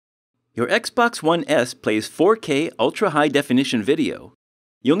Your Xbox One S plays 4K ultra-high definition video.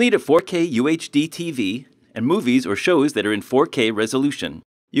 You'll need a 4K UHD TV and movies or shows that are in 4K resolution.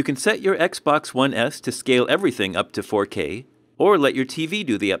 You can set your Xbox One S to scale everything up to 4K, or let your TV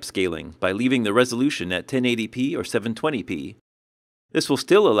do the upscaling by leaving the resolution at 1080p or 720p. This will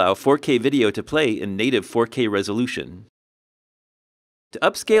still allow 4K video to play in native 4K resolution. To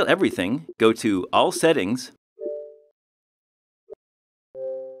upscale everything, go to All Settings,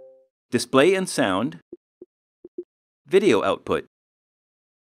 Display and Sound, Video Output.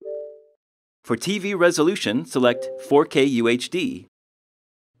 For TV resolution, select 4K UHD.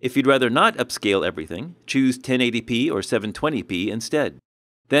 If you'd rather not upscale everything, choose 1080p or 720p instead.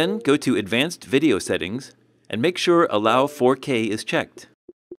 Then go to Advanced Video Settings and make sure Allow 4K is checked.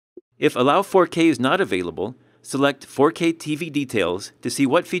 If Allow 4K is not available, select 4K TV Details to see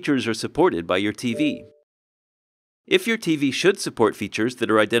what features are supported by your TV. If your TV should support features that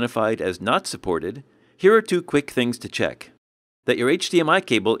are identified as not supported, here are two quick things to check. That your HDMI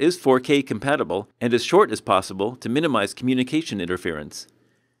cable is 4K compatible and as short as possible to minimize communication interference.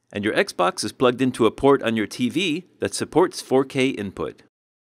 And your Xbox is plugged into a port on your TV that supports 4K input.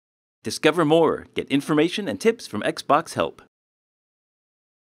 Discover more, get information and tips from Xbox Help.